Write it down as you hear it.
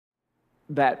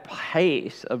that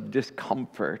place of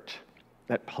discomfort,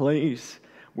 that place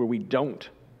where we don't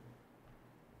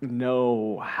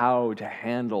know how to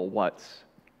handle what's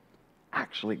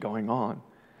actually going on,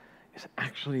 is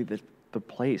actually the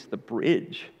place, the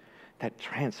bridge that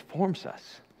transforms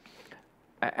us.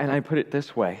 And I put it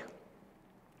this way: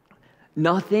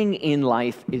 nothing in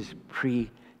life is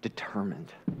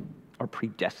predetermined or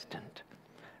predestined,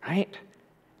 right?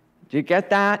 Do you get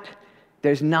that?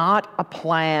 There's not a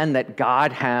plan that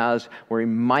God has where he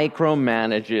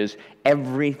micromanages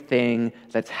everything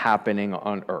that's happening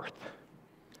on earth.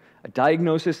 A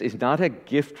diagnosis is not a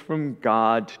gift from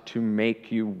God to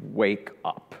make you wake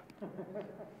up.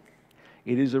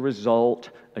 It is a result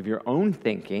of your own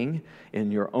thinking,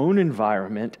 in your own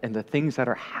environment, and the things that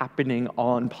are happening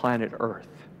on planet Earth.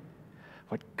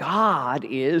 What God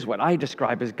is, what I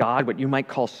describe as God, what you might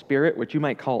call spirit, what you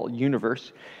might call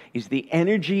universe, is the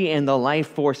energy and the life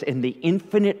force and the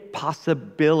infinite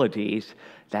possibilities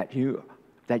that you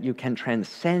can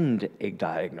transcend a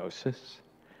diagnosis,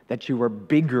 that you are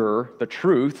bigger, the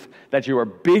truth, that you are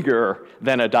bigger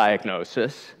than a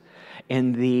diagnosis,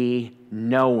 and the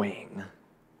knowing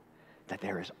that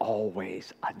there is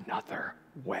always another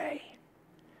way.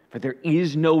 For there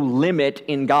is no limit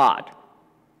in God.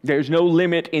 There's no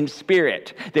limit in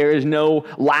spirit. There is no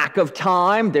lack of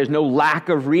time. There's no lack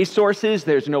of resources.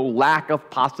 There's no lack of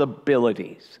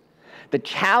possibilities. The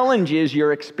challenges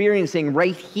you're experiencing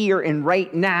right here and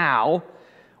right now,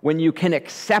 when you can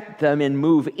accept them and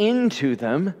move into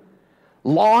them,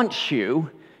 launch you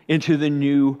into the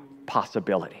new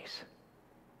possibilities.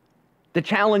 The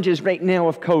challenges right now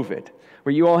of COVID,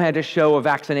 where you all had to show a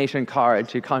vaccination card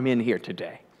to come in here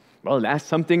today. Well, that's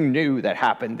something new that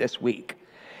happened this week.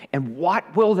 And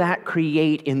what will that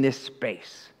create in this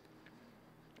space?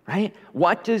 Right?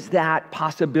 What does that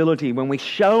possibility, when we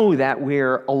show that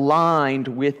we're aligned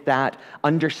with that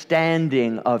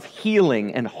understanding of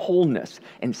healing and wholeness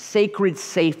and sacred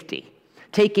safety,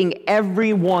 taking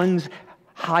everyone's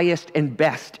highest and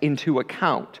best into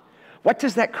account, what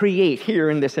does that create here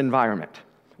in this environment?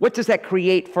 What does that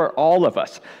create for all of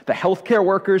us? The healthcare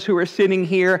workers who are sitting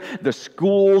here, the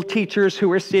school teachers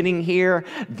who are sitting here,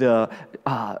 the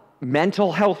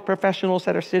mental health professionals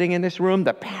that are sitting in this room,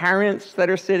 the parents that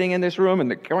are sitting in this room, and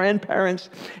the grandparents,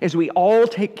 as we all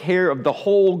take care of the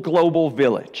whole global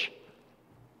village.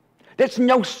 That's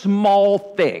no small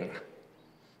thing,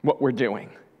 what we're doing.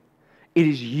 It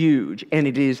is huge, and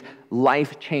it is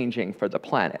life-changing for the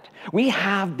planet. We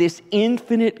have this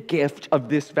infinite gift of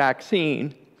this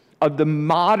vaccine, of the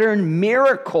modern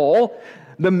miracle,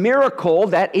 the miracle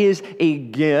that is a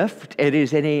gift. It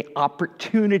is an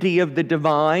opportunity of the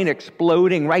divine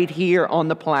exploding right here on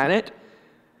the planet.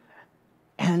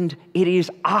 And it is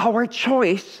our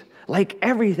choice, like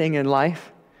everything in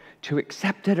life, to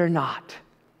accept it or not.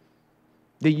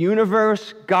 The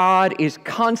universe, God, is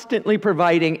constantly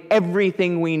providing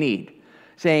everything we need,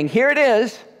 saying, here it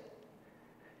is.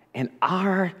 And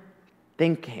our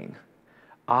thinking,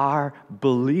 our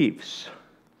beliefs,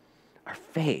 our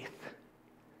faith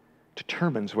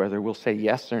determines whether we'll say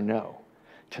yes or no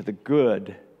to the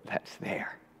good that's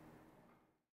there.